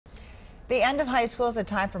The end of high school is a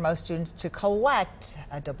time for most students to collect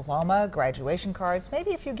a diploma, graduation cards,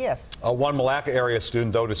 maybe a few gifts. One Malacca area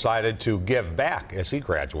student, though, decided to give back as he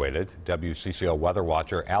graduated. WCCO weather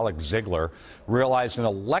watcher Alex Ziegler realized an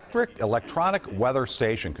electronic weather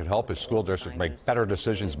station could help his school district make better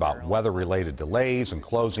decisions about weather-related delays and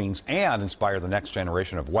closings and inspire the next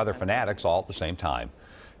generation of weather fanatics all at the same time.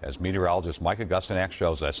 As meteorologist Mike Augustyniak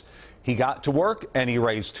shows us, he got to work and he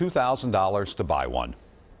raised $2,000 to buy one.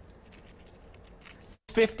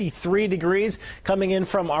 53 degrees coming in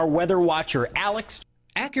from our weather watcher, Alex.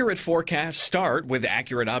 Accurate forecasts start with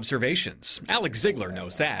accurate observations. Alex Ziegler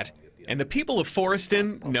knows that, and the people of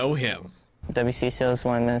Forreston know him. WCCO is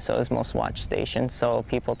one of Minnesota's most watched stations, so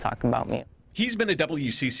people talk about me. He's been a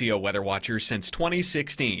WCCO weather watcher since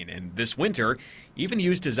 2016, and this winter even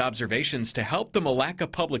used his observations to help the Malacca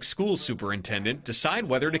Public Schools superintendent decide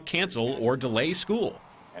whether to cancel or delay school.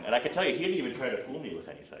 And I can tell you, he didn't even try to fool me with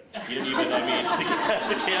anything. He didn't even,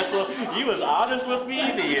 to cancel, he was honest with me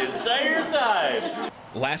the entire time.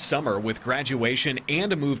 Last summer, with graduation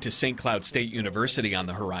and a move to St. Cloud State University on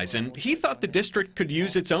the horizon, he thought the district could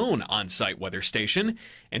use its own on-site weather station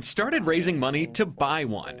and started raising money to buy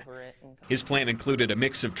one. His plan included a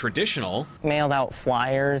mix of traditional, mailed out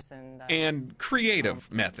flyers, and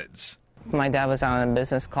creative methods. If my dad was on a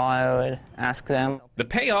business call, I would ask them. The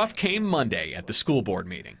payoff came Monday at the school board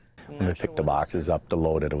meeting. When we picked the boxes up to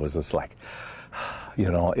load it, it was just like,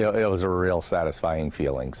 you know, it was a real satisfying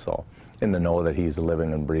feeling. So, and to know that he's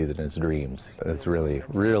living and breathing his dreams, it's really,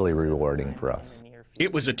 really rewarding for us.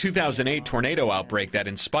 It was a 2008 tornado outbreak that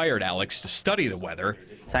inspired Alex to study the weather.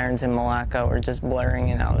 Sirens in Malacca were just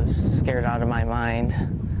blaring, and I was scared out of my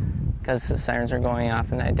mind because the sirens were going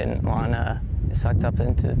off, and I didn't want to get sucked up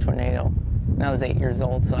into the tornado. And I was 8 years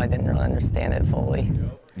old, so I didn't really understand it fully.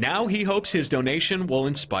 Now he hopes his donation will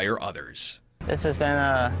inspire others. This has been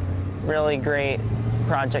a really great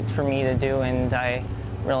project for me to do, and I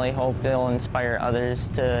really hope it'll inspire others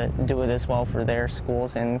to do it as well for their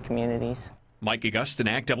schools and communities. Mike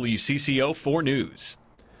Augustyniak, WCCO 4 News.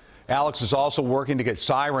 Alex is also working to get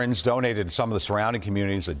sirens donated to some of the surrounding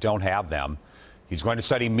communities that don't have them. He's going to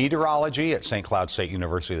study meteorology at St. Cloud State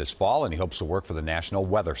University this fall, and he hopes to work for the National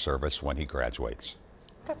Weather Service when he graduates.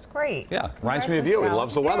 That's great. Yeah, reminds me of you. He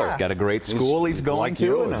loves the weather. He's got a great school he's going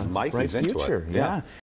to, and Mike is into it. Yeah.